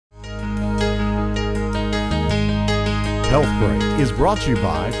HealthBreak is brought to you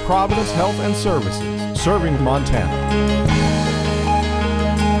by Providence Health and Services, serving Montana.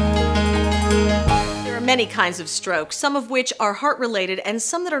 There are many kinds of stroke, some of which are heart-related and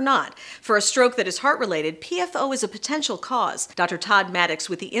some that are not. For a stroke that is heart-related, PFO is a potential cause. Dr. Tod Maddux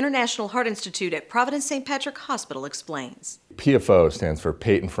with the International Heart Institute at Providence St. Patrick Hospital explains. PFO stands for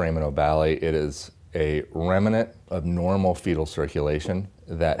patent foramen ovale. It is a remnant of normal fetal circulation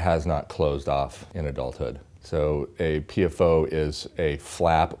that has not closed off in adulthood. So a PFO is a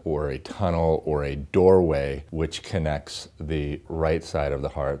flap or a tunnel or a doorway which connects the right side of the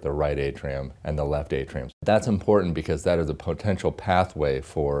heart, the right atrium, and the left atrium. That's important because that is a potential pathway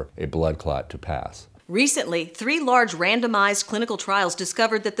for a blood clot to pass. Recently, 3 large randomized clinical trials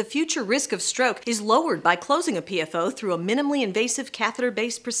discovered that the future risk of stroke is lowered by closing a PFO through a minimally invasive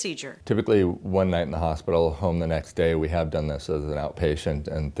catheter-based procedure. Typically one night in the hospital, home the next day. We have done this as an outpatient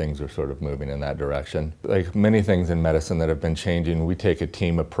and things are sort of moving in that direction. Like many things in medicine that have been changing, we take a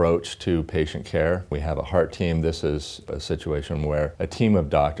team approach to patient care. We have a heart team. This is a situation where a team of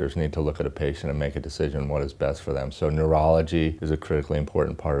doctors need to look at a patient and make a decision what is best for them. So neurology is a critically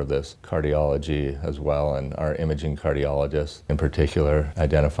important part of this, cardiology as well, and our imaging cardiologists in particular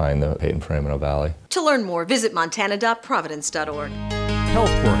identifying the patent foramen ovale. To learn more, visit montana.providence.org.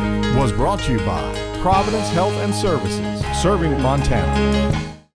 HealthBreak was brought to you by Providence Health and Services, serving Montana.